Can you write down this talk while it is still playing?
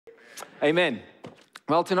Amen.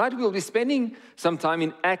 Well, tonight we'll be spending some time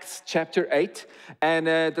in Acts chapter 8, and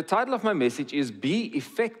the title of my message is Be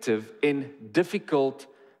Effective in Difficult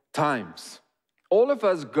Times. All of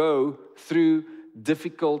us go through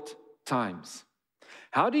difficult times.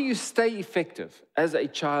 How do you stay effective as a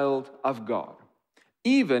child of God,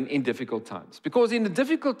 even in difficult times? Because in a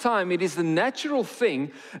difficult time, it is the natural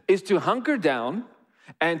thing is to hunker down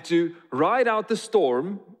and to ride out the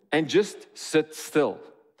storm and just sit still.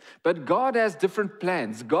 But God has different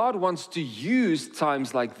plans. God wants to use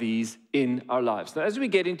times like these in our lives. Now, as we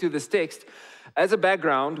get into this text, as a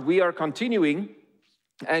background, we are continuing,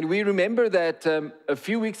 and we remember that a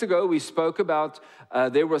few weeks ago we spoke about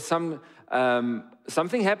there was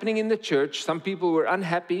something happening in the church. Some people were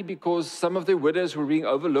unhappy because some of their widows were being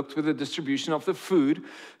overlooked with the distribution of the food.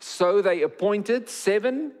 So they appointed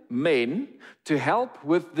 7 men to help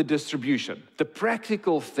with the distribution, the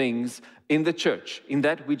practical things in the church, in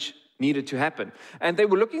that which needed to happen. And they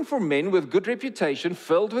were looking for men with good reputation,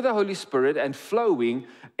 filled with the Holy Spirit and flowing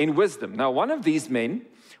in wisdom. Now, one of these men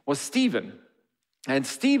was Stephen. And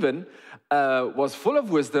Stephen was full of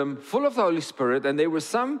wisdom, full of the Holy Spirit, and there were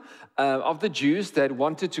some of the Jews that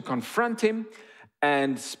wanted to confront him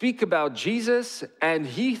and speak about Jesus, and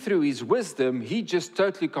he, through his wisdom, he just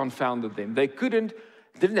totally confounded them. They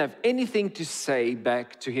didn't have anything to say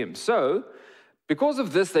back to him. So, because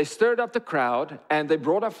of this, they stirred up the crowd, and they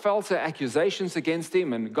brought up false accusations against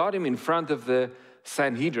him and got him in front of the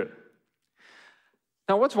Sanhedrin.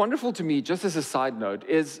 Now, what's wonderful to me, just as a side note,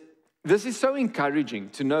 is this is so encouraging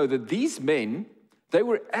to know that these men, they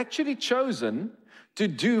were actually chosen to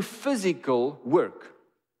do physical work,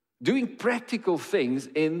 doing practical things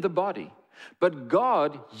in the body. But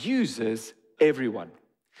God uses everyone.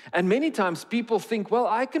 And many times people think, well,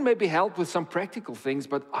 I can maybe help with some practical things,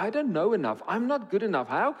 but I don't know enough. I'm not good enough.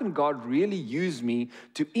 How can God really use me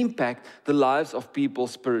to impact the lives of people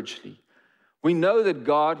spiritually? We know that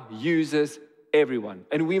God uses everyone,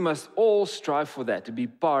 and we must all strive for that, to be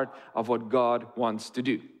part of what God wants to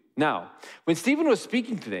do. Now, when Stephen was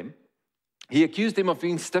speaking to them, he accused them of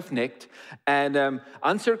being stiff-necked and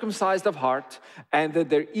uncircumcised of heart, and that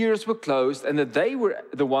their ears were closed, and that they were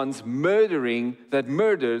the ones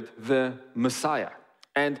murdered the Messiah.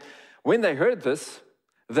 And when they heard this,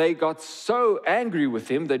 they got so angry with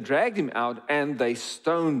him, they dragged him out and they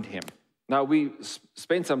stoned him. Now, we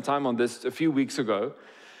spent some time on this a few weeks ago,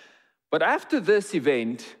 but after this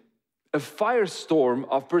event, a firestorm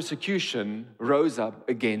of persecution rose up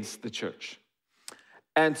against the church.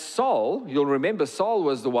 And Saul, you'll remember, Saul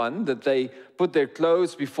was the one that they put their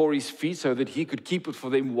clothes before his feet so that he could keep it for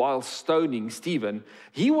them while stoning Stephen.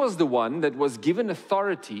 He was the one that was given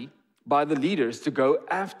authority by the leaders to go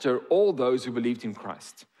after all those who believed in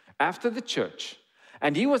Christ, after the church.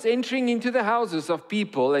 And he was entering into the houses of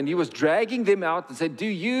people, and he was dragging them out and said, "Do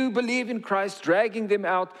you believe in Christ?" Dragging them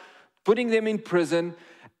out, putting them in prison,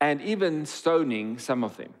 and even stoning some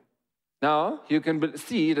of them. Now, you can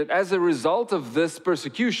see that as a result of this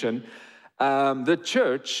persecution, the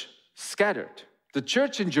church scattered. The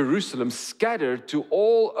church in Jerusalem scattered to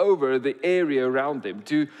all over the area around them,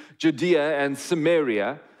 to Judea and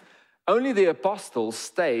Samaria. Only the apostles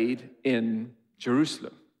stayed in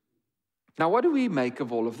Jerusalem. Now, what do we make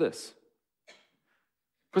of all of this?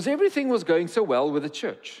 Because everything was going so well with the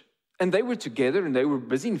church. And they were together, and they were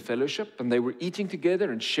busy in fellowship, and they were eating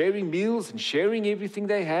together and sharing meals and sharing everything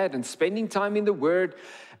they had and spending time in the Word.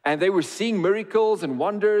 And they were seeing miracles and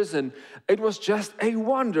wonders, and it was just a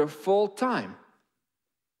wonderful time.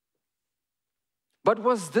 But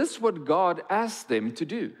was this what God asked them to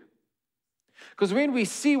do? Because when we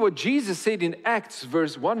see what Jesus said in Acts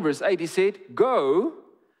verse 1, verse 8, he said, "Go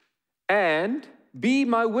and be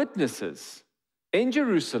my witnesses in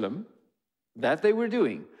Jerusalem," that they were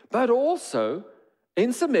doing, but also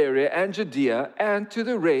in Samaria and Judea and to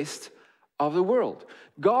the rest of the world.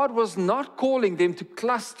 God was not calling them to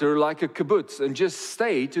cluster like a kibbutz and just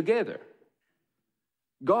stay together.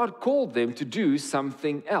 God called them to do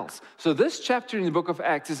something else. So this chapter in the book of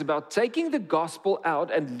Acts is about taking the gospel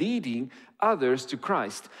out and leading others to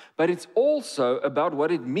Christ. But it's also about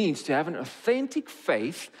what it means to have an authentic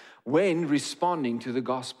faith when responding to the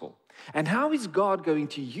gospel. And how is God going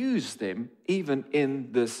to use them even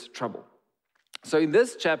in this trouble? So in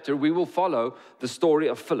this chapter, we will follow the story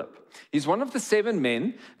of Philip. He's one of the 7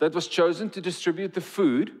 men that was chosen to distribute the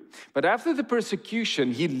food. But after the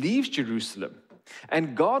persecution, he leaves Jerusalem.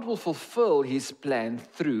 And God will fulfill his plan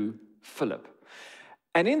through Philip.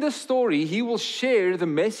 And in this story, he will share the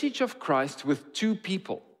message of Christ with 2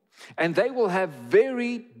 people. And they will have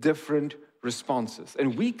very different responses.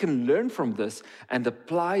 And we can learn from this and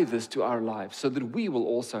apply this to our lives so that we will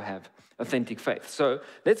also have authentic faith. So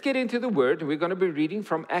let's get into the word. We're going to be reading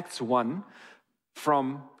from Acts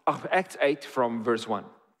 8 from verse 1.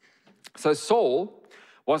 So Saul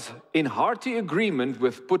was in hearty agreement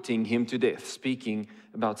with putting him to death, speaking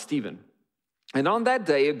about Stephen. And on that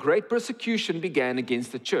day, a great persecution began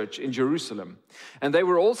against the church in Jerusalem. And they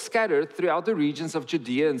were all scattered throughout the regions of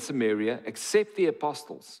Judea and Samaria, except the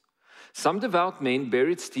apostles. Some devout men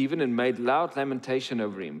buried Stephen and made loud lamentation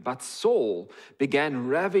over him. But Saul began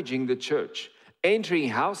ravaging the church, entering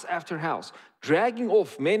house after house, dragging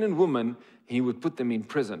off men and women. He would put them in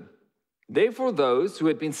prison. Therefore, those who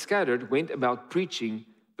had been scattered went about preaching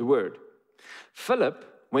the word. Philip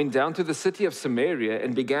went down to the city of Samaria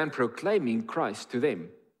and began proclaiming Christ to them.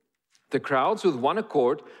 The crowds with one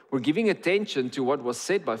accord were giving attention to what was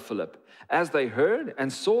said by Philip, as they heard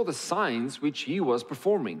and saw the signs which he was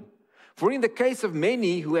performing. For in the case of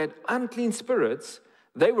many who had unclean spirits,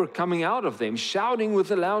 they were coming out of them, shouting with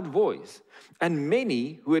a loud voice. And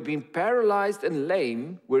many who had been paralyzed and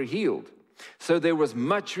lame were healed. So there was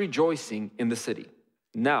much rejoicing in the city.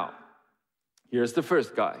 Now, here's the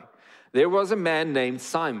first guy. There was a man named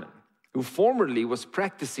Simon, who formerly was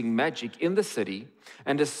practicing magic in the city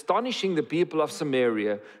and astonishing the people of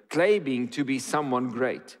Samaria, claiming to be someone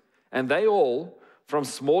great. And they all, from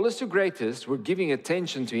smallest to greatest, were giving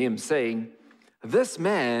attention to him, saying, "This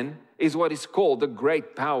man is what is called the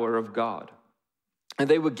great power of God." And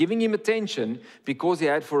they were giving him attention because he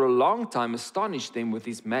had for a long time astonished them with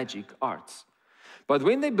his magic arts. But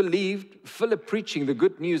when they believed Philip preaching the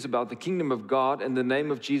good news about the kingdom of God and the name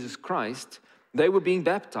of Jesus Christ, they were being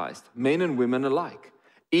baptized, men and women alike.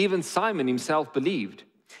 Even Simon himself believed.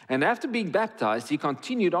 And after being baptized, he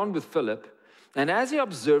continued on with Philip. And as he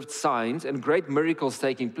observed signs and great miracles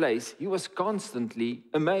taking place, he was constantly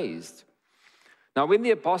amazed. Now, when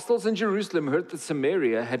the apostles in Jerusalem heard that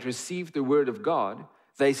Samaria had received the word of God,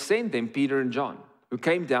 they sent them Peter and John, who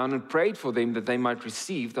came down and prayed for them that they might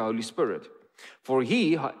receive the Holy Spirit. For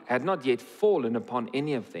he had not yet fallen upon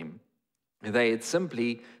any of them. They had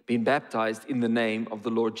simply been baptized in the name of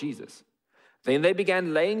the Lord Jesus. Then they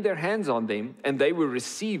began laying their hands on them, and they were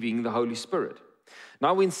receiving the Holy Spirit.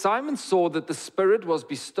 Now, when Simon saw that the Spirit was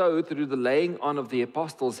bestowed through the laying on of the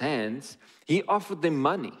apostles' hands, he offered them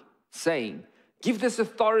money, saying, "Give this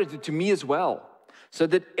authority to me as well, so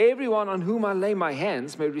that everyone on whom I lay my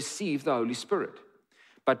hands may receive the Holy Spirit."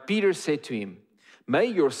 But Peter said to him, "May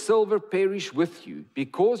your silver perish with you,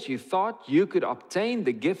 because you thought you could obtain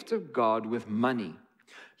the gift of God with money.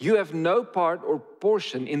 You have no part or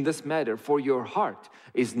portion in this matter, for your heart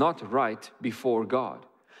is not right before God.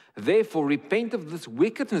 Therefore, repent of this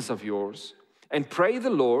wickedness of yours, and pray the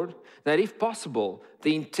Lord that, if possible,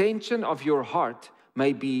 the intention of your heart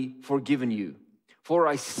may be forgiven you. For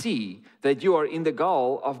I see that you are in the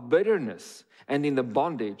gall of bitterness and in the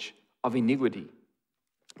bondage of iniquity."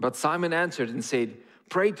 But Simon answered and said,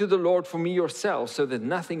 "Pray to the Lord for me yourself, so that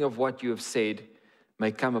nothing of what you have said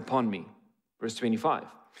may come upon me." Verse 25.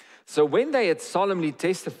 So when they had solemnly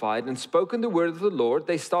testified and spoken the word of the Lord,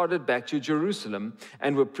 they started back to Jerusalem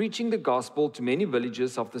and were preaching the gospel to many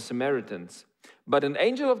villages of the Samaritans. But an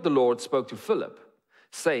angel of the Lord spoke to Philip,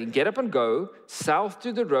 saying, "Get up and go south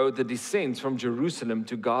to the road that descends from Jerusalem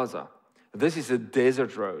to Gaza. This is a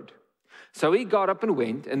desert road." So he got up and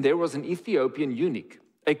went, and there was an Ethiopian eunuch,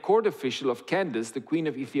 a court official of Candace, the queen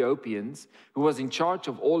of Ethiopians, who was in charge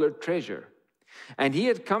of all her treasure. And he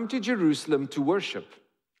had come to Jerusalem to worship.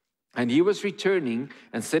 And he was returning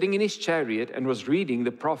and sitting in his chariot and was reading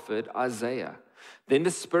the prophet Isaiah. Then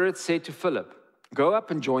the Spirit said to Philip, "Go up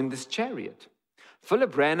and join this chariot."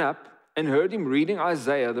 Philip ran up and heard him reading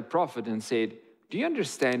Isaiah the prophet and said, "Do you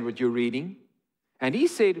understand what you're reading?" And he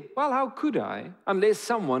said, "Well, how could I, unless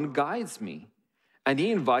someone guides me?" And he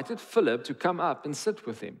invited Philip to come up and sit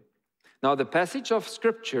with him. Now the passage of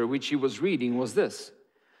scripture which he was reading was this: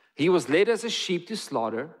 "He was led as a sheep to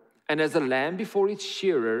slaughter, and as a lamb before its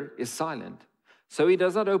shearer is silent, so he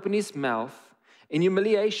does not open his mouth. In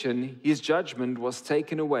humiliation his judgment was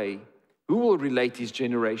taken away. Who will relate his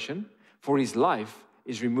generation? For his life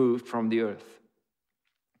is removed from the earth."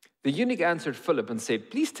 The eunuch answered Philip and said,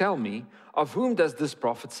 "Please tell me, of whom does this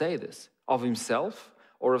prophet say this? Of himself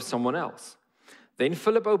or of someone else?" Then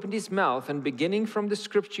Philip opened his mouth, and beginning from the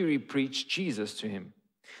scripture, he preached Jesus to him.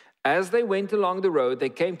 As they went along the road, they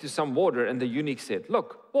came to some water, and the eunuch said,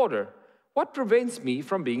 "Look, water, what prevents me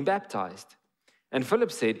from being baptized?" And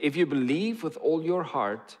Philip said, "If you believe with all your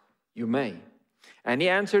heart, you may." And he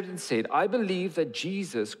answered and said, "I believe that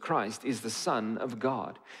Jesus Christ is the Son of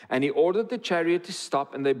God." And he ordered the chariot to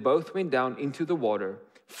stop, and they both went down into the water,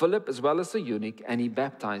 Philip as well as the eunuch, and he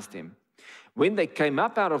baptized him. When they came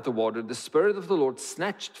up out of the water, the Spirit of the Lord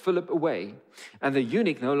snatched Philip away, and the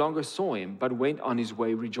eunuch no longer saw him, but went on his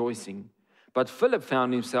way rejoicing. But Philip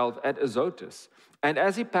found himself at Azotus, and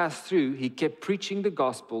as he passed through, he kept preaching the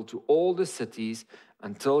gospel to all the cities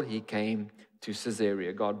until he came to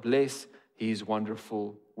Caesarea. God bless his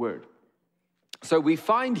wonderful word. So we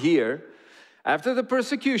find here, after the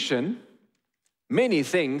persecution, many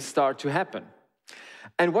things start to happen.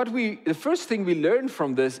 And the first thing we learn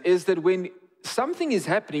from this is that when something is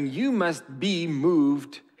happening, you must be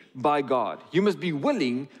moved by God. You must be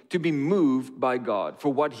willing to be moved by God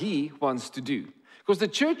for what He wants to do. Because the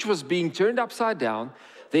church was being turned upside down,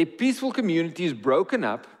 their peaceful community is broken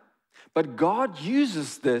up, but God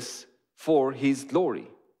uses this for His glory.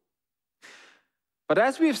 But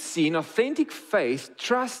as we have seen, authentic faith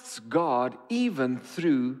trusts God even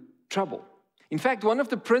through trouble. In fact, one of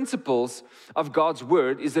the principles of God's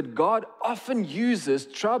word is that God often uses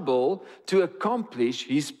trouble to accomplish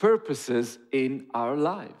His purposes in our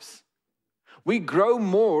lives. We grow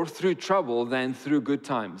more through trouble than through good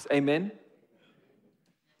times. Amen?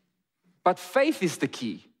 But faith is the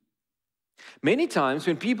key. Many times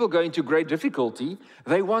when people go into great difficulty,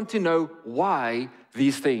 they want to know why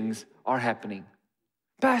these things are happening.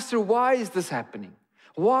 Pastor, why is this happening?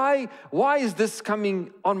 Why is this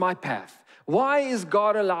coming on my path? Why is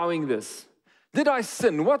God allowing this? Did I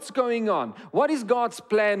sin? What's going on? What is God's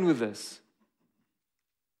plan with this?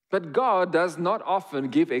 But God does not often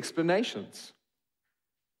give explanations.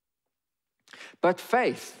 But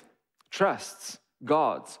faith trusts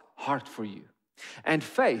God's heart for you. And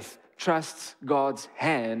faith trusts God's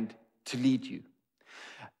hand to lead you.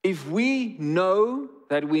 If we know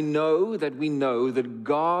that we know that we know that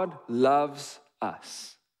God loves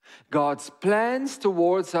us, God's plans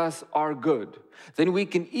towards us are good, then we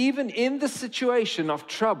can, even in the situation of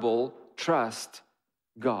trouble, trust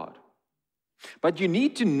God. But you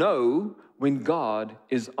need to know when God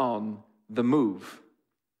is on the move.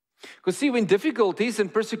 Because see, when difficulties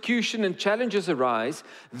and persecution and challenges arise,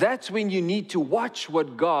 that's when you need to watch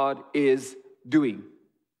what God is doing.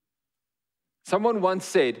 Someone once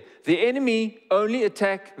said, the enemy only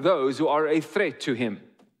attacks those who are a threat to him.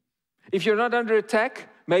 If you're not under attack,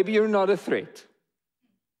 maybe you're not a threat.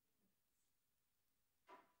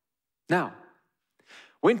 Now,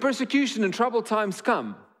 when persecution and troubled times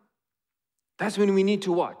come, that's when we need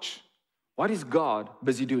to watch. What is God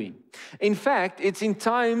busy doing? In fact, it's in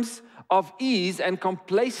times of ease and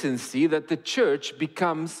complacency that the church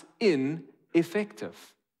becomes ineffective.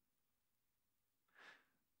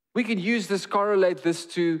 We can correlate this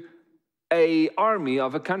to an army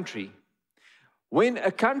of a country. When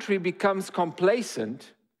a country becomes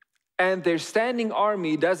complacent and their standing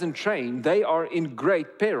army doesn't train, they are in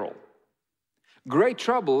great peril. Great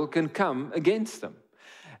trouble can come against them.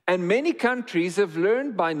 And many countries have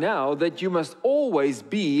learned by now that you must always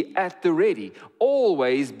be at the ready,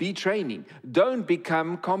 always be training. Don't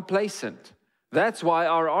become complacent. That's why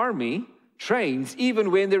our army trains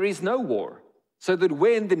even when there is no war, so that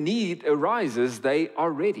when the need arises, they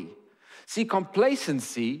are ready. See,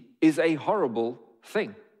 complacency is a horrible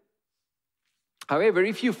thing. However,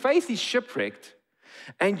 if your faith is shipwrecked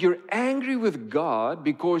and you're angry with God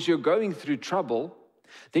because you're going through trouble,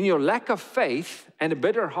 then your lack of faith and a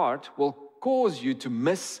bitter heart will cause you to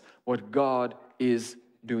miss what God is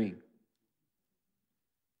doing.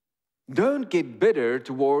 Don't get bitter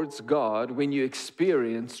towards God when you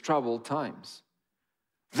experience troubled times.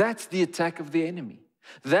 That's the attack of the enemy.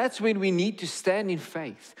 That's when we need to stand in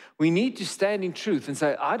faith. We need to stand in truth and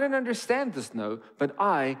say, I don't understand this, no, but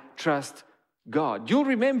I trust God. You'll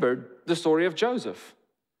remember the story of Joseph.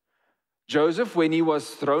 Joseph, when he was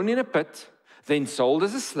thrown in a pit, then sold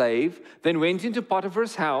as a slave, then went into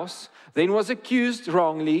Potiphar's house, then was accused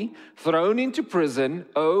wrongly, thrown into prison.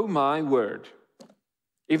 Oh my word.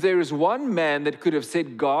 If there is one man that could have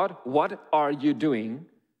said, God, what are you doing?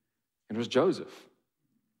 It was Joseph.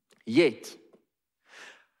 Yet,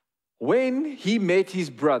 when he met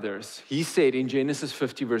his brothers, he said in Genesis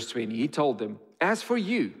 50 verse 20, he told them, as for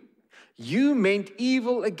you, you meant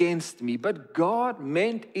evil against me, but God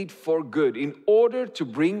meant it for good in order to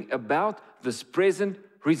bring about this present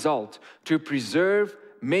result, to preserve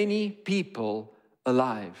many people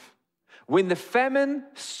alive. When the famine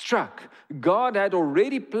struck, God had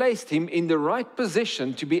already placed him in the right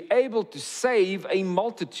position to be able to save a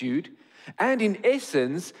multitude and in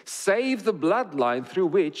essence, save the bloodline through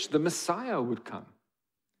which the Messiah would come.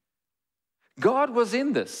 God was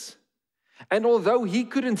in this. And although he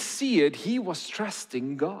couldn't see it, he was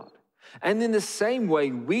trusting God. And in the same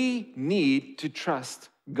way, we need to trust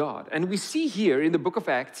God. And we see here in the book of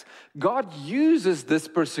Acts, God uses this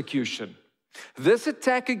persecution, this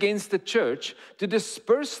attack against the church, to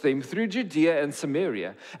disperse them through Judea and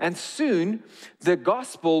Samaria. And soon the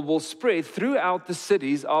gospel will spread throughout the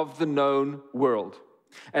cities of the known world.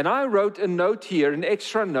 And I wrote a note here, an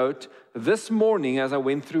extra note, this morning as I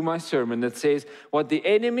went through my sermon that says, what the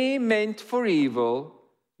enemy meant for evil,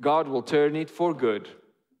 God will turn it for good.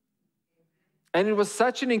 And it was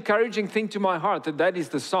such an encouraging thing to my heart that is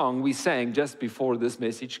the song we sang just before this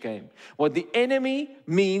message came. What the enemy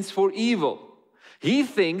means for evil. He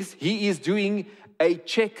thinks he is doing a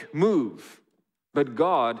check move, but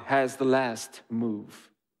God has the last move.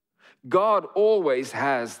 God always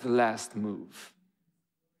has the last move.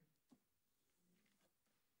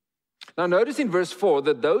 Now notice in verse 4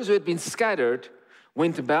 that those who had been scattered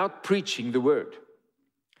went about preaching the word.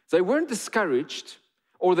 They weren't discouraged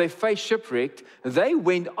or they faced shipwreck. They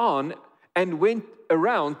went on and went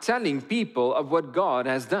around telling people of what God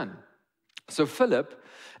has done. So Philip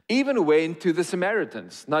even went to the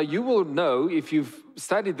Samaritans. Now you will know, if you've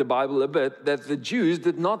studied the Bible a bit, that the Jews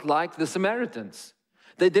did not like the Samaritans.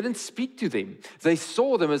 They didn't speak to them. They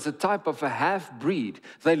saw them as a type of a half-breed.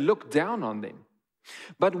 They looked down on them.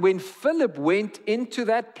 But when Philip went into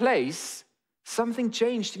that place, something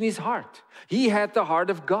changed in his heart. He had the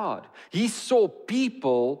heart of God. He saw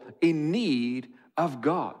people in need of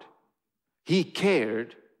God. He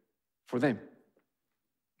cared for them.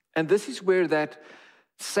 And this is where that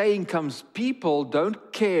saying comes, people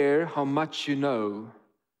don't care how much you know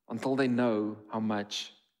until they know how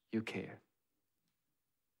much you care.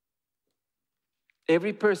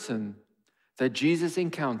 Every person that Jesus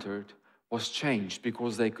encountered was changed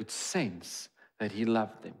because they could sense that he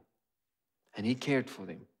loved them and he cared for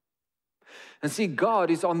them. And see, God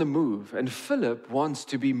is on the move, and Philip wants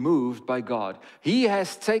to be moved by God. He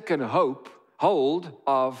has taken hold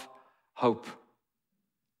of hope.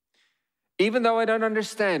 Even though I don't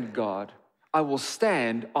understand God, I will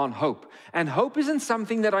stand on hope. And hope isn't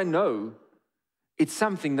something that I know, it's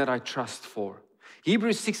something that I trust for.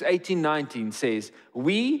 Hebrews 6:18-19 says,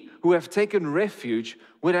 we who have taken refuge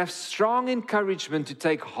would have strong encouragement to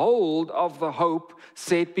take hold of the hope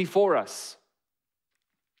set before us.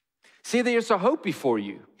 See, there's a hope before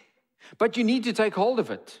you, but you need to take hold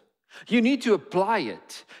of it. You need to apply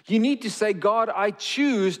it. You need to say, God, I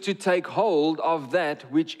choose to take hold of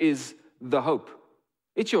that which is the hope.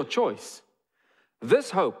 It's your choice.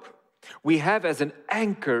 This hope we have as an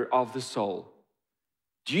anchor of the soul.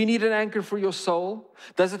 Do you need an anchor for your soul?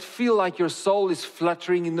 Does it feel like your soul is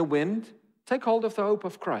fluttering in the wind? Take hold of the hope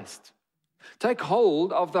of Christ. Take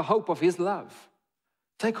hold of the hope of his love.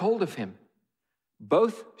 Take hold of him.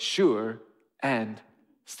 Both sure and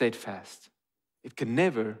steadfast. It can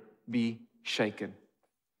never be shaken.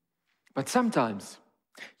 But sometimes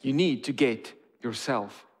you need to get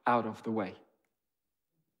yourself out of the way.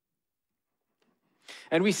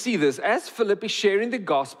 And we see this as Philip is sharing the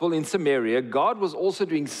gospel in Samaria. God was also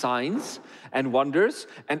doing signs and wonders,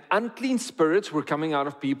 and unclean spirits were coming out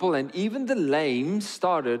of people, and even the lame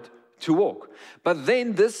started to walk. But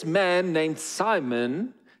then this man named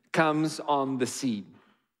Simon comes on the scene.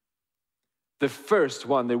 The first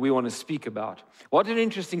one that we want to speak about. What an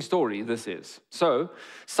interesting story this is. So,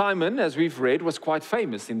 Simon, as we've read, was quite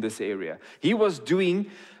famous in this area. He was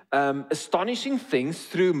doing astonishing things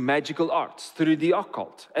through magical arts, through the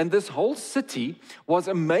occult. And this whole city was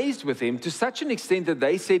amazed with him to such an extent that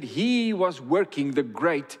they said he was working the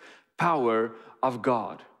great power of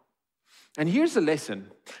God. And here's a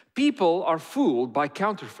lesson. People are fooled by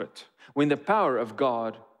counterfeit when the power of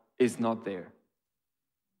God is not there.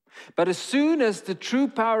 But as soon as the true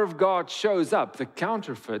power of God shows up, the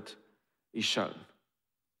counterfeit is shown.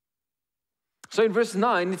 So in verse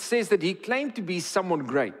 9, it says that he claimed to be someone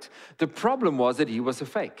great. The problem was that he was a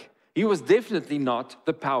fake. He was definitely not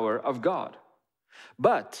the power of God.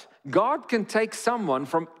 But God can take someone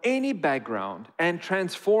from any background and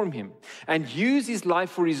transform him and use his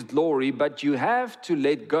life for his glory, but you have to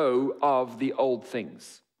let go of the old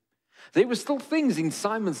things. There were still things in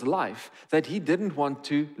Simon's life that he didn't want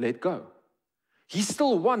to let go. He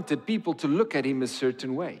still wanted people to look at him a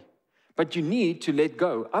certain way. But you need to let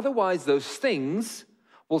go. Otherwise, those things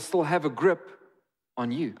will still have a grip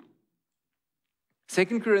on you.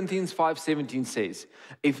 2 Corinthians 5:17 says,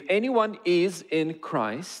 if anyone is in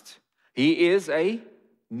Christ, he is a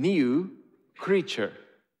new creature.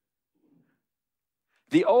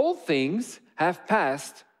 The old things have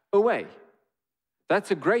passed away.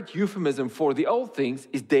 That's a great euphemism for the old things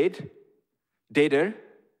is dead, deader,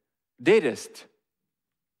 deadest.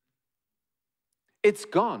 It's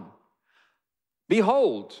gone.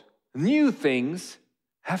 Behold, new things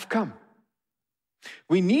have come.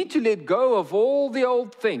 We need to let go of all the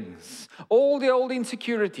old things, all the old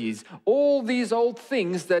insecurities, all these old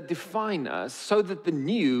things that define us so that the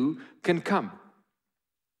new can come.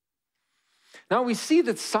 Now we see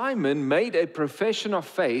that Simon made a profession of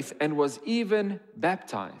faith and was even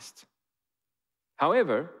baptized.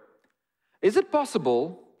 However, is it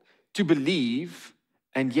possible to believe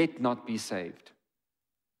and yet not be saved?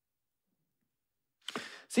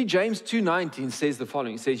 See, James 2:19 says the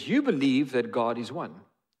following. It says, you believe that God is one.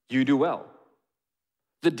 You do well.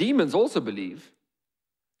 The demons also believe,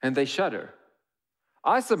 and they shudder.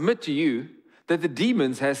 I submit to you that the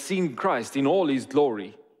demons have seen Christ in all his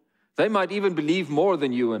glory. They might even believe more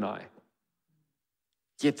than you and I.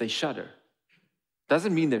 Yet they shudder.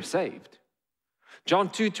 Doesn't mean they're saved. John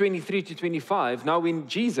 2:23-25, now when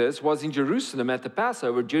Jesus was in Jerusalem at the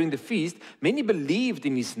Passover during the feast, many believed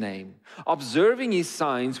in his name, observing his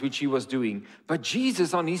signs which he was doing. But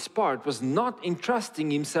Jesus on his part was not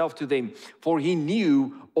entrusting himself to them, for he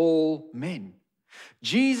knew all men.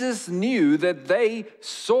 Jesus knew that they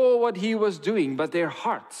saw what he was doing, but their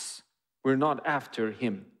hearts were not after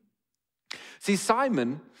him. See,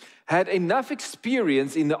 Simon had enough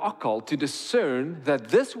experience in the occult to discern that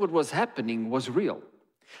this what was happening was real.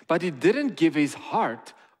 But he didn't give his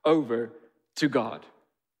heart over to God.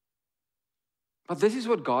 But this is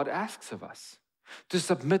what God asks of us, to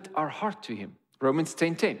submit our heart to him. Romans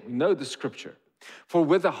 10:10, we know the scripture. For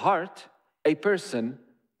with the heart a person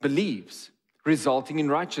believes, resulting in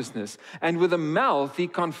righteousness, and with the mouth he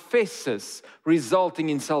confesses, resulting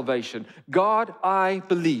in salvation. God, I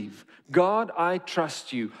believe. God, I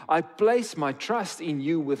trust you. I place my trust in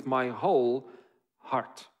you with my whole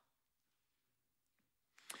heart.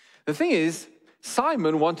 The thing is,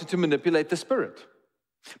 Simon wanted to manipulate the Spirit.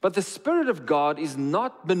 But the Spirit of God is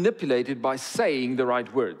not manipulated by saying the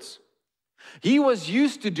right words. He was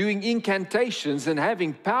used to doing incantations and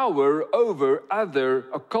having power over other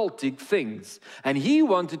occultic things. And he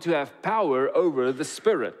wanted to have power over the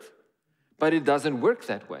Spirit. But it doesn't work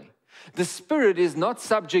that way. The Spirit is not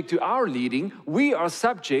subject to our leading. We are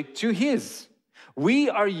subject to his. We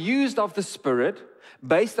are used of the Spirit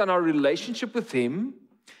based on our relationship with him.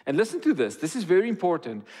 And listen to this. This is very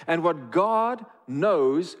important. And what God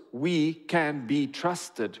knows we can be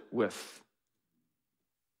trusted with.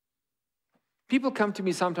 People come to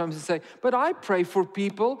me sometimes and say, but I pray for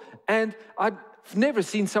people and I've never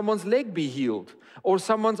seen someone's leg be healed or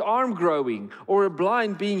someone's arm growing or a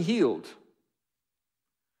blind being healed.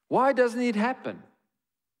 Why doesn't it happen?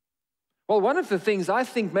 Well, one of the things I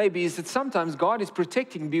think maybe is that sometimes God is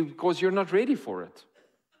protecting you because you're not ready for it.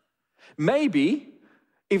 Maybe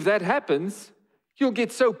if that happens, you'll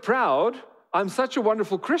get so proud, I'm such a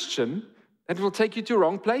wonderful Christian, that it will take you to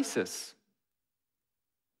wrong places.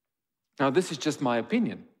 Now, this is just my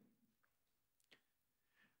opinion.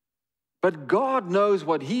 But God knows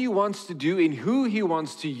what he wants to do and who he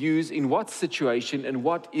wants to use in what situation and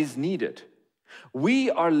what is needed. We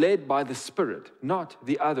are led by the Spirit, not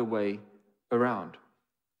the other way around.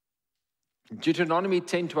 Deuteronomy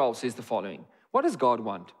 10:12 says the following. What does God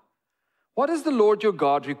want? What does the Lord your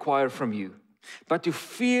God require from you? But to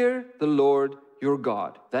fear the Lord your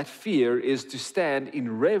God. That fear is to stand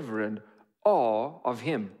in reverent awe of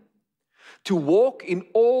him. To walk in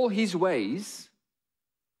all his ways.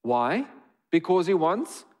 Why? Because he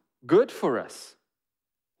wants good for us.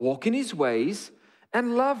 Walk in his ways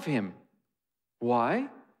and love him. Why?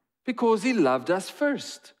 Because he loved us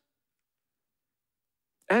first.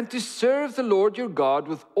 And to serve the Lord your God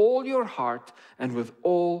with all your heart and with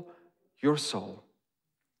all your soul.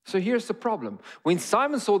 So here's the problem. When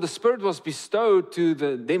Simon saw the Spirit was bestowed to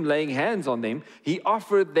them laying hands on them, he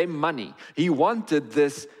offered them money. He wanted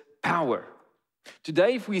this power.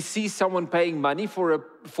 Today, if we see someone paying money for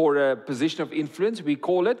a position of influence, we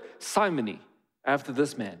call it simony, after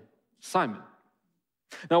this man, Simon.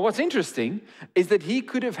 Now, what's interesting is that he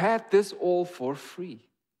could have had this all for free.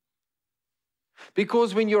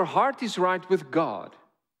 Because when your heart is right with God,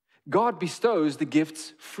 God bestows the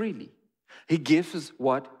gifts freely. He gives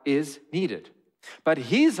what is needed. But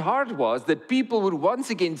his heart was that people would once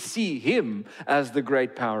again see him as the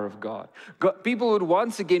great power of God. People would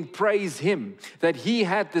once again praise him, that he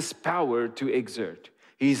had this power to exert.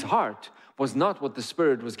 His heart was not what the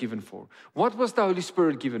Spirit was given for. What was the Holy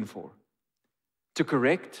Spirit given for? To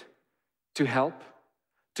correct, to help,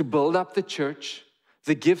 to build up the church.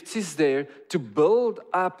 The gifts is there to build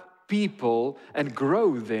up people and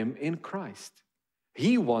grow them in Christ.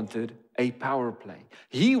 He wanted a power play.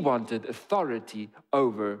 He wanted authority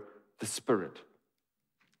over the Spirit.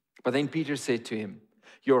 But then Peter said to him,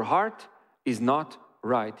 your heart is not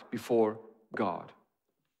right before God.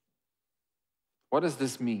 What does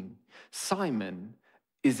this mean? Simon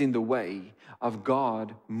is in the way of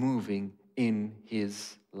God moving in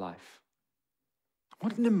his life.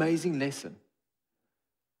 What an amazing lesson.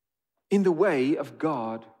 In the way of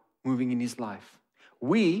God moving in his life.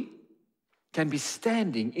 We can be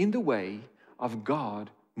standing in the way of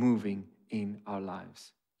God moving in our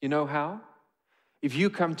lives. You know how? If you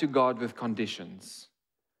come to God with conditions.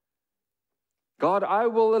 God, I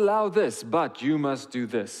will allow this, but you must do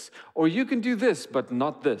this. Or you can do this, but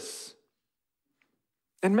not this.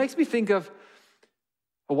 It makes me think of,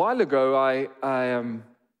 a while ago, I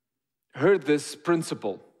heard this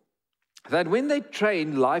principle, that when they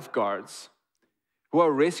train lifeguards who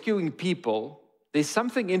are rescuing people, there's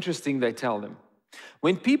something interesting they tell them.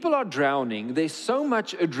 When people are drowning, there's so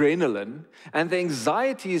much adrenaline and the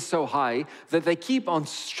anxiety is so high that they keep on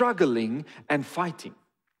struggling and fighting.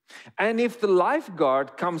 And if the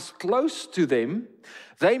lifeguard comes close to them,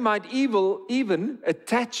 they might even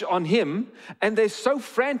attach on him, and they're so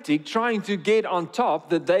frantic trying to get on top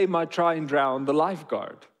that they might try and drown the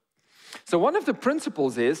lifeguard. So one of the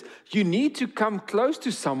principles is you need to come close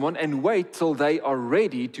to someone and wait till they are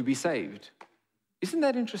ready to be saved. Isn't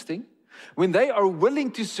that interesting? When they are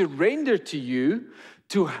willing to surrender to you,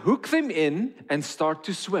 to hook them in and start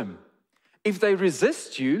to swim. If they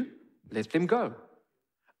resist you, let them go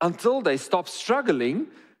until they stop struggling,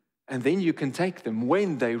 and then you can take them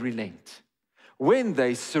when they relent, when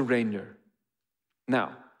they surrender.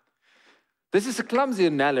 Now, this is a clumsy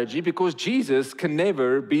analogy because Jesus can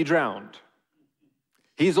never be drowned.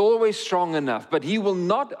 He's always strong enough, but he will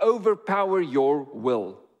not overpower your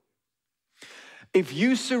will. If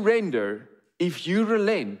you surrender, if you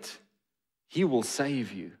relent, he will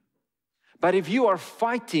save you. But if you are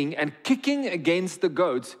fighting and kicking against the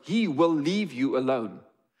goats, he will leave you alone.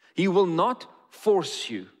 He will not force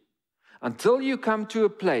you until you come to a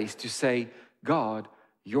place to say, God,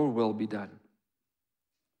 your will be done.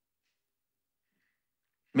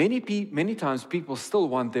 Many times people still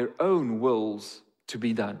want their own wills to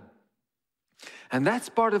be done. And that's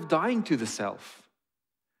part of dying to the self.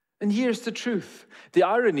 And here's the truth. The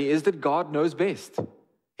irony is that God knows best.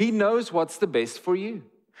 He knows what's the best for you.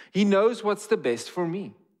 He knows what's the best for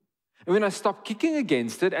me. And when I stop kicking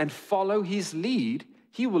against it and follow his lead,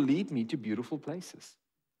 he will lead me to beautiful places.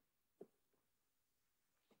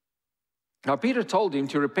 Now, Peter told him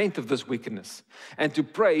to repent of this wickedness and to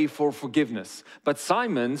pray for forgiveness. But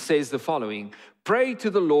Simon says the following, pray to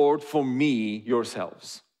the Lord for me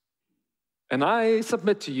yourselves. And I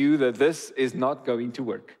submit to you that this is not going to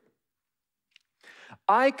work.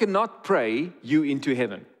 I cannot pray you into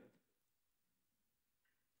heaven.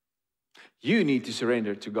 You need to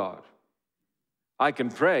surrender to God. I can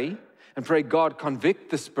pray and pray, God,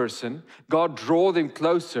 convict this person. God, draw them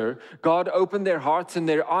closer. God, open their hearts and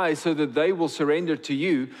their eyes so that they will surrender to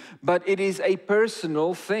you. But it is a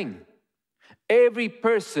personal thing. Every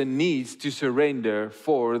person needs to surrender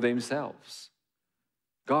for themselves.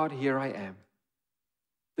 God, here I am.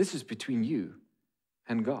 This is between you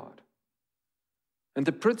and God. And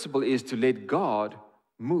the principle is to let God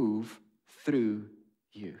move through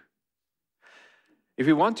you. If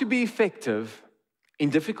we want to be effective in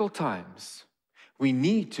difficult times, we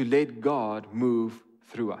need to let God move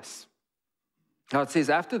through us. Now it says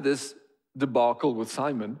after this debacle with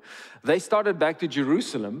Simon, they started back to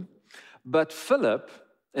Jerusalem, but Philip,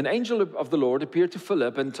 an angel of the Lord, appeared to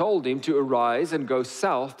Philip and told him to arise and go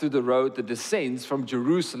south to the road that descends from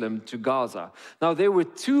Jerusalem to Gaza. Now there were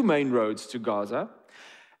two main roads to Gaza,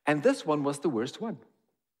 and this one was the worst one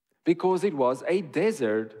because it was a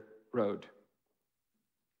desert road.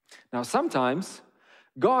 Now sometimes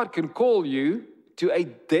God can call you to a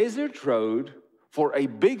desert road for a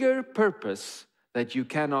bigger purpose that you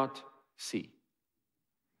cannot see.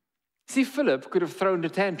 See, Philip could have thrown a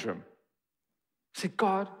tantrum. He said,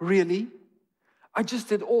 God, really? I just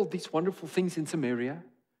did all these wonderful things in Samaria.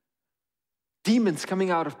 Demons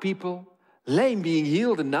coming out of people, lame being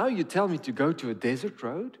healed, and now you tell me to go to a desert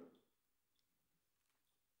road?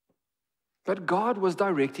 But God was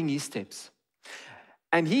directing his steps.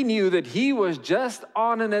 And he knew that he was just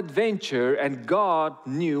on an adventure, and God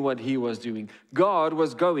knew what he was doing. God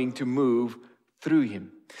was going to move through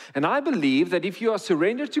him. And I believe that if you are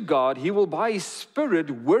surrendered to God, he will by his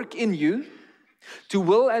Spirit work in you to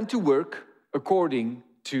will and to work according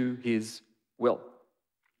to his will.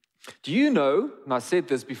 Do you know, and I said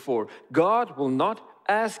this before, God will not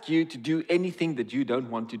ask you to do anything that you don't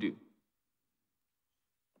want to do.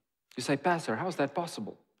 You say, Pastor, how is that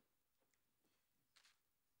possible?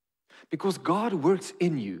 Because God works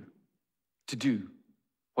in you to do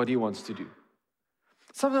what he wants to do.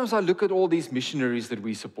 Sometimes I look at all these missionaries that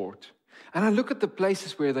we support, And I look at the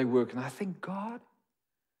places where they work and I think, God,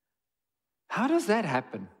 how does that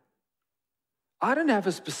happen? I don't have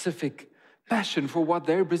a specific passion for what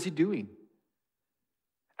they're busy doing.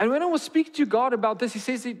 And when I was speaking to God about this, He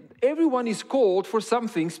says that everyone is called for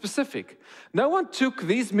something specific. No one took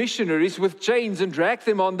these missionaries with chains and dragged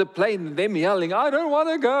them on the plane and them yelling, I don't want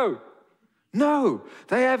to go. No,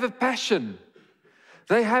 they have a passion.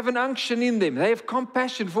 They have an unction in them. They have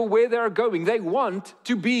compassion for where they are going. They want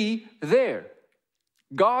to be there.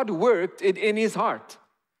 God worked it in His heart.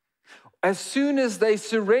 As soon as they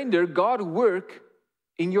surrender, God works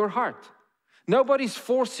in your heart. Nobody's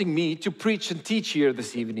forcing me to preach and teach here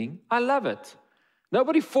this evening. I love it.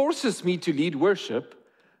 Nobody forces me to lead worship.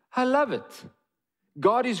 I love it.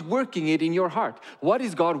 God is working it in your heart. What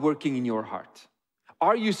is God working in your heart?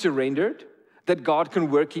 Are you surrendered that God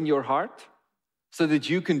can work in your heart so that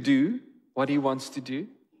you can do what He wants to do?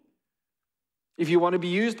 If you want to be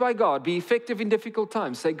used by God, be effective in difficult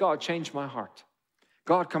times, say, God, change my heart.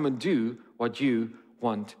 God, come and do what you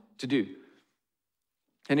want to do.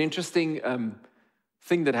 An interesting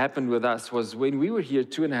thing that happened with us was when we were here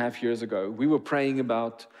 2.5 years ago, we were praying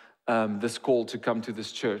about this call to come to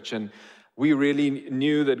this church. And we really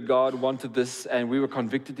knew that God wanted this, and we were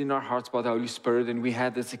convicted in our hearts by the Holy Spirit, and we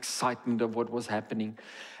had this excitement of what was happening.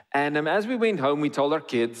 And as we went home, we told our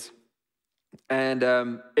kids, and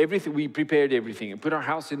everything, we prepared everything and put our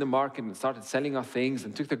house in the market and started selling our things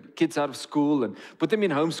and took the kids out of school and put them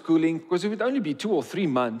in homeschooling, because it would only be 2 or 3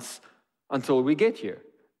 months until we get here.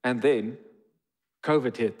 And then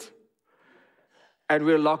COVID hit. And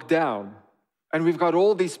we're locked down. And we've got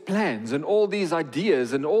all these plans and all these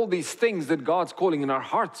ideas and all these things that God's calling in our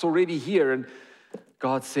hearts already here. And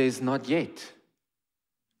God says, not yet.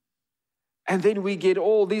 And then we get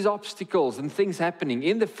all these obstacles and things happening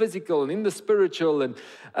in the physical and in the spiritual. And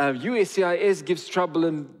USCIS gives trouble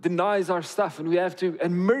and denies our stuff. And we have to,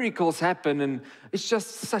 and miracles happen. And it's just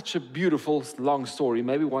such a beautiful, long story.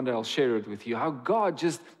 Maybe one day I'll share it with you, how God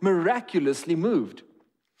just miraculously moved.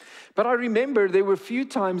 But I remember there were a few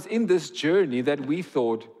times in this journey that we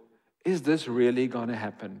thought, is this really going to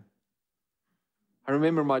happen? I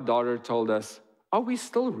remember my daughter told us, are we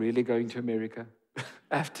still really going to America?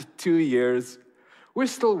 After 2 years, we're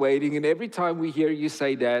still waiting. And every time we hear you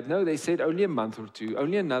say, Dad, no, they said only a month or two,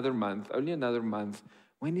 only another month, only another month.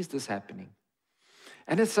 When is this happening?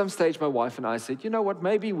 And at some stage, my wife and I said, you know what,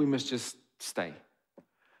 maybe we must just stay.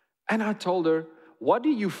 And I told her, what do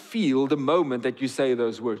you feel the moment that you say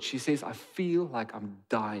those words? She says, I feel like I'm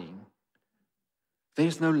dying.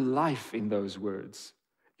 There's no life in those words.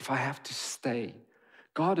 If I have to stay,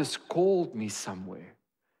 God has called me somewhere.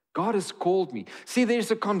 God has called me. See,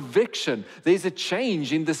 there's a conviction. There's a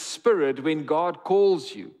change in the spirit when God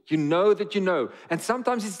calls you. You know that you know. And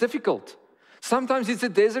sometimes it's difficult. Sometimes it's a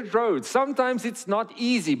desert road. Sometimes it's not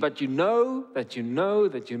easy. But you know that you know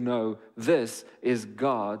that you know this is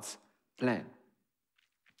God's plan.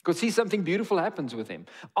 Because see, something beautiful happens with him.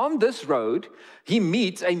 On this road, he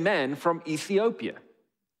meets a man from Ethiopia.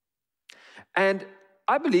 And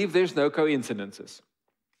I believe there's no coincidences.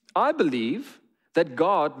 I believe that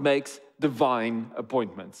God makes divine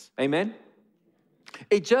appointments. Amen?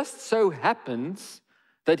 It just so happens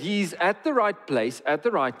that he's at the right place at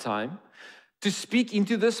the right time to speak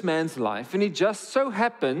into this man's life. And it just so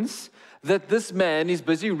happens that this man is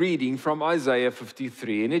busy reading from Isaiah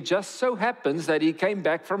 53. And it just so happens that he came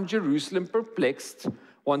back from Jerusalem perplexed,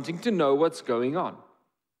 wanting to know what's going on.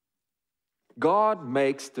 God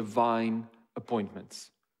makes divine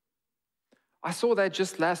appointments. I saw that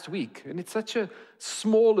just last week, and it's such a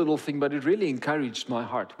small little thing, but it really encouraged my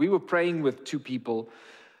heart. We were praying with 2 people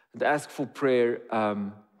and asked for prayer,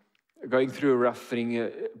 going through a rough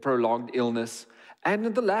thing, prolonged illness. And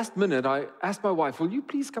at the last minute, I asked my wife, will you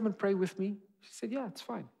please come and pray with me? She said, yeah, it's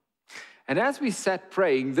fine. And as we sat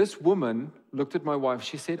praying, this woman looked at my wife.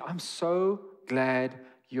 She said, I'm so glad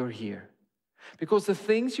you're here, because the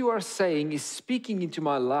things you are saying is speaking into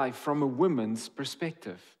my life from a woman's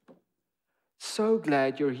perspective. So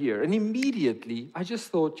glad you're here. And immediately, I just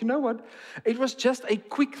thought, you know what? It was just a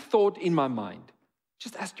quick thought in my mind.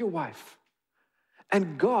 Just ask your wife.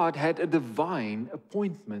 And God had a divine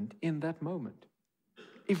appointment in that moment.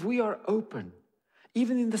 If we are open,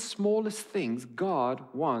 even in the smallest things, God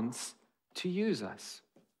wants to use us.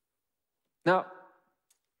 Now,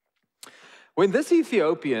 when this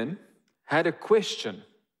Ethiopian had a question,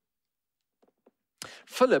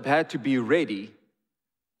 Philip had to be ready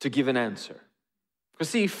to give an answer. Because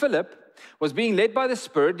see, Philip was being led by the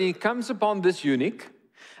Spirit, and he comes upon this eunuch,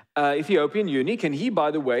 Ethiopian eunuch, and he,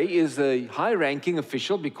 by the way, is a high-ranking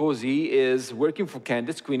official because he is working for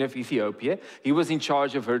Candace, Queen of Ethiopia. He was in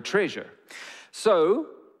charge of her treasure. So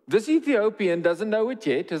this Ethiopian doesn't know it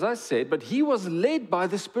yet, as I said, but he was led by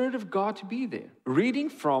the Spirit of God to be there, reading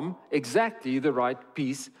from exactly the right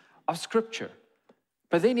piece of Scripture.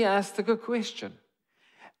 But then he asked a good question,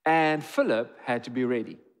 and Philip had to be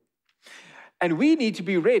ready. And we need to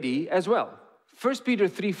be ready as well. 1 Peter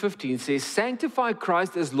 3:15 says, sanctify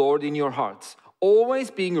Christ as Lord in your hearts, always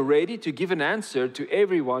being ready to give an answer to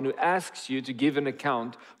everyone who asks you to give an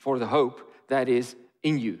account for the hope that is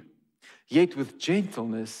in you, yet with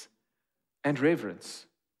gentleness and reverence.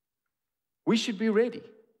 We should be ready.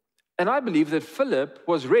 And I believe that Philip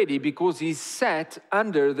was ready because he sat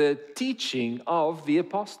under the teaching of the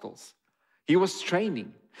apostles. He was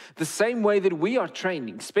training the same way that we are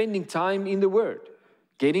training, spending time in the Word,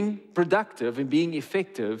 getting productive and being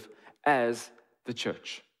effective as the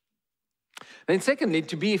church. Then secondly,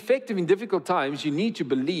 to be effective in difficult times, you need to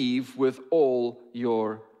believe with all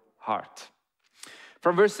your heart.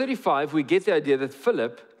 From verse 35, we get the idea that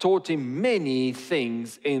Philip taught him many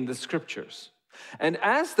things in the Scriptures. And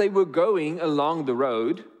as they were going along the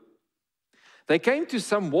road, they came to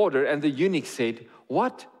some water, and the eunuch said,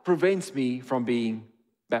 what prevents me from being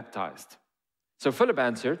baptized? So Philip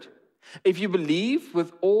answered, if you believe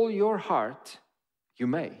with all your heart, you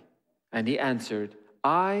may. And he answered,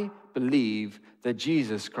 I believe that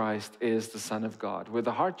Jesus Christ is the Son of God. With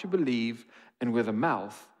the heart you believe, and with the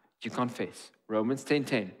mouth you confess. Romans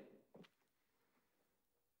 10:10.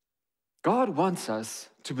 God wants us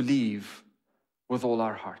to believe with all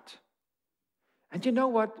our heart. And you know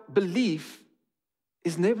what? Belief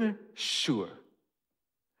is never sure.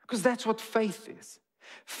 Because that's what faith is.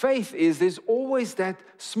 Faith is there's always that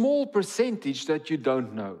small percentage that you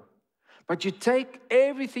don't know. But you take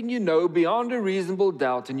everything you know beyond a reasonable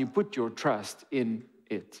doubt and you put your trust in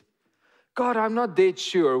it. God, I'm not dead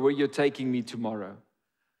sure where you're taking me tomorrow.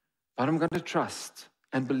 But I'm going to trust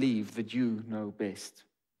and believe that you know best.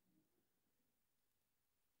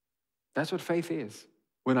 That's what faith is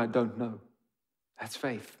when I don't know. That's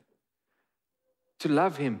faith. To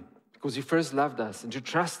love him because he first loved us and to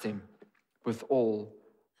trust him with all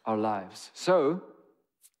our lives. So,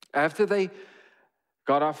 after they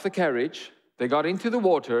got off the carriage, they got into the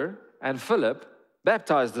water, and Philip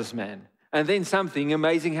baptized this man. And then something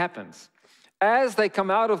amazing happens. As they come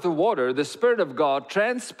out of the water, the Spirit of God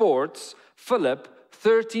transports Philip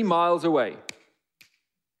 30 miles away.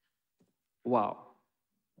 Wow.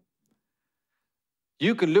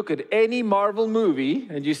 You can look at any Marvel movie,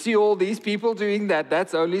 and you see all these people doing that.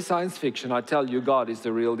 That's only science fiction. I tell you, God is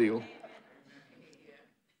the real deal.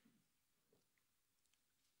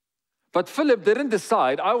 But Philip didn't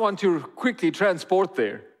decide, I want to quickly transport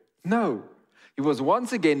there. No, he was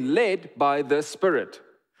once again led by the Spirit.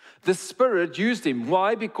 The Spirit used him.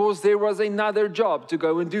 Why? Because there was another job to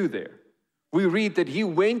go and do there. We read that he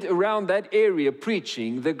went around that area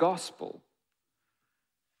preaching the gospel.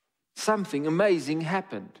 Something amazing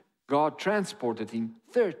happened. God transported him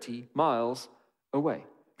 30 miles away.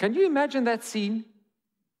 Can you imagine that scene?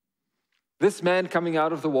 This man coming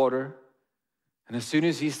out of the water, and as soon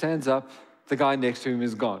as he stands up, the guy next to him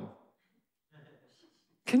is gone.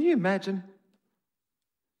 Can you imagine?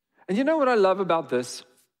 And you know what I love about this?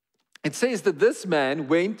 It says that this man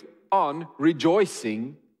went on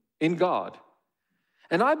rejoicing in God.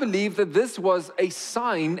 And I believe that this was a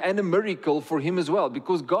sign and a miracle for him as well,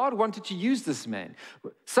 because God wanted to use this man.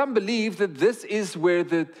 Some believe that this is where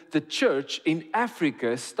the church in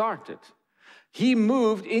Africa started. He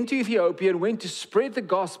moved into Ethiopia and went to spread the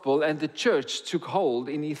gospel, and the church took hold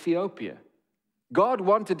in Ethiopia. God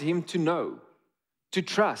wanted him to know, to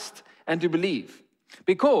trust, and to believe.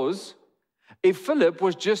 Because if Philip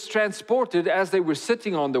was just transported as they were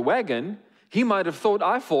sitting on the wagon, he might have thought,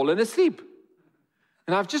 I've fallen asleep.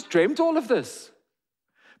 And I've just dreamt all of this.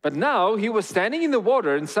 But now he was standing in the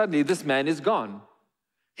water, and suddenly this man is gone.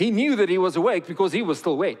 He knew that he was awake because he was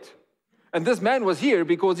still wet. And this man was here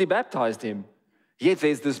because he baptized him. Yet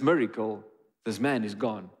there's this miracle. This man is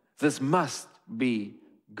gone. This must be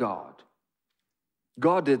God.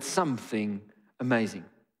 God did something amazing.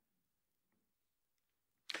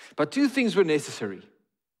 But two things were necessary.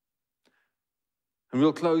 And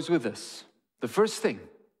we'll close with this. The first thing,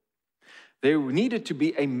 there needed to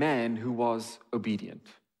be a man who was obedient.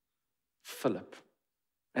 Philip.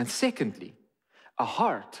 And secondly, a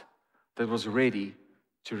heart that was ready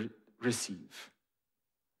to receive.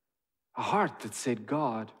 A heart that said,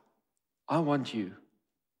 God, I want you.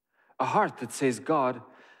 A heart that says, God,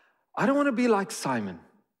 I don't want to be like Simon.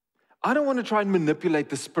 I don't want to try and manipulate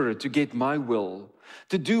the Spirit to get my will.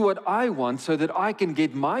 to do what I want so that I can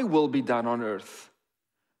get my will be done on earth.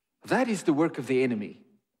 That is the work of the enemy.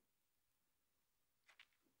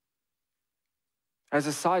 As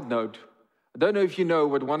a side note, I don't know if you know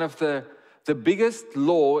what one of the biggest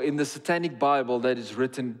law in the Satanic Bible that is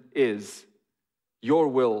written is, your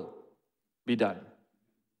will be done.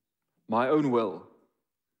 My own will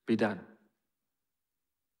be done.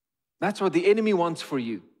 That's what the enemy wants for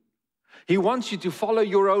you. He wants you to follow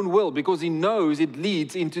your own will because he knows it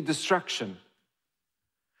leads into destruction.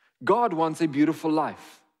 God wants a beautiful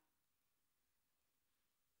life.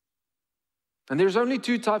 And there's only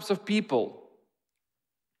two types of people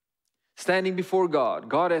standing before God.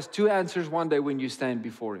 God has two answers one day when you stand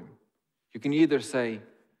before him. You can either say,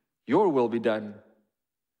 your will be done,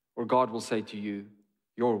 or God will say to you,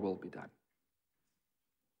 your will be done.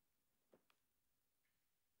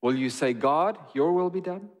 Will you say, God, your will be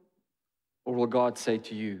done? Or will God say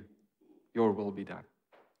to you, your will be done?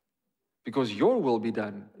 Because your will be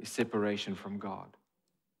done is separation from God.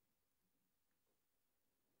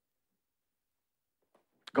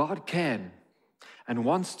 God can and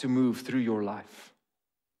wants to move through your life,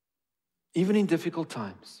 even in difficult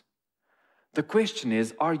times. The question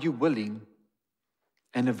is, are you willing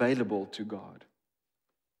and available to God?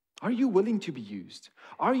 Are you willing to be used?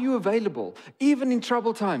 Are you available, even in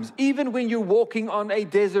troubled times, even when you're walking on a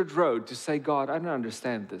desert road, to say, God, I don't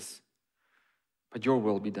understand this, but your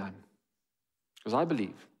will be done? Because I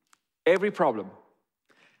believe every problem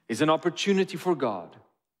is an opportunity for God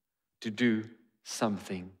to do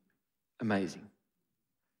something amazing.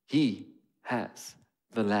 He has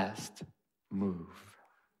the last move.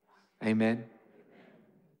 Amen.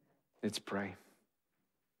 Let's pray.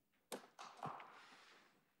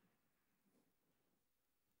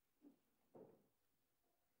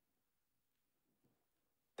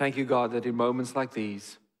 Thank you, God, that in moments like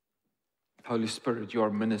these, Holy Spirit, you are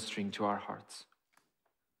ministering to our hearts.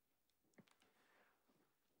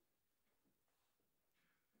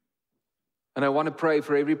 And I want to pray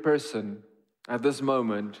for every person at this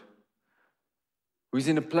moment who's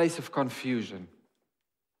in a place of confusion,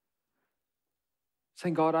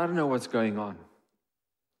 saying, God, I don't know what's going on.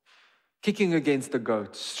 Kicking against the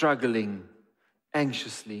goat, struggling,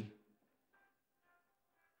 anxiously.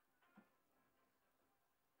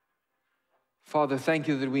 Father, thank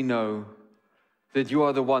you that we know that you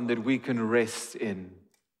are the one that we can rest in.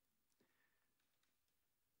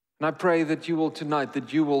 And I pray that you will tonight,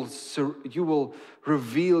 that you will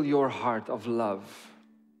reveal your heart of love,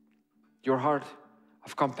 your heart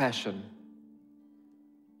of compassion,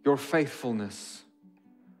 your faithfulness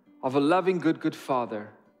of a loving, good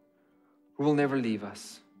Father who will never leave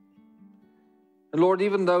us. And Lord,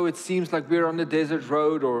 even though it seems like we're on a desert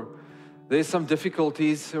road or there's some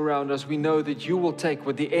difficulties around us, we know that you will take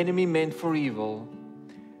what the enemy meant for evil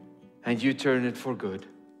and you turn it for good.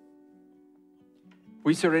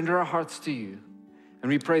 We surrender our hearts to you, and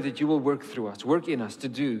we pray that you will work through us, work in us to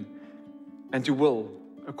do and to will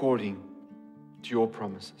according to your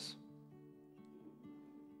promises.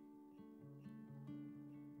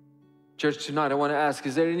 Church, tonight I want to ask,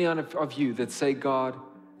 is there any of you that say, God,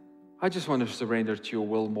 I just want to surrender to your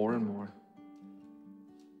will more and more?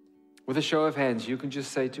 With a show of hands, you can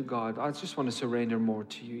just say to God, I just want to surrender more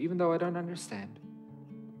to you, even though I don't understand.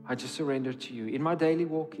 I just surrender to you in my daily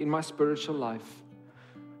walk, in my spiritual life.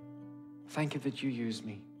 Thank you that you use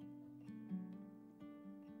me.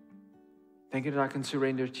 Thank you that I can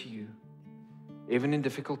surrender to you, even in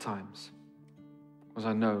difficult times, because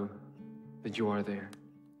I know that you are there.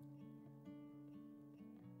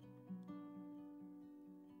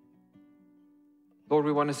 Lord,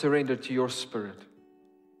 we want to surrender to your Spirit.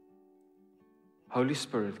 Holy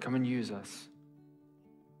Spirit, come and use us.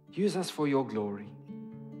 Use us for your glory.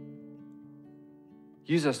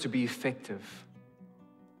 Use us to be effective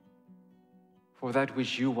for that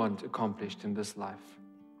which you want accomplished in this life,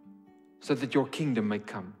 so that your kingdom may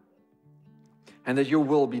come and that your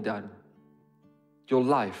will be done. Your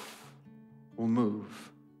life will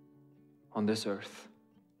move on this earth.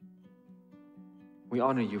 We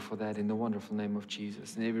honor you for that in the wonderful name of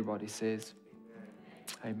Jesus. And everybody says,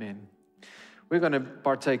 Amen. We're going to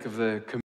partake of the communion.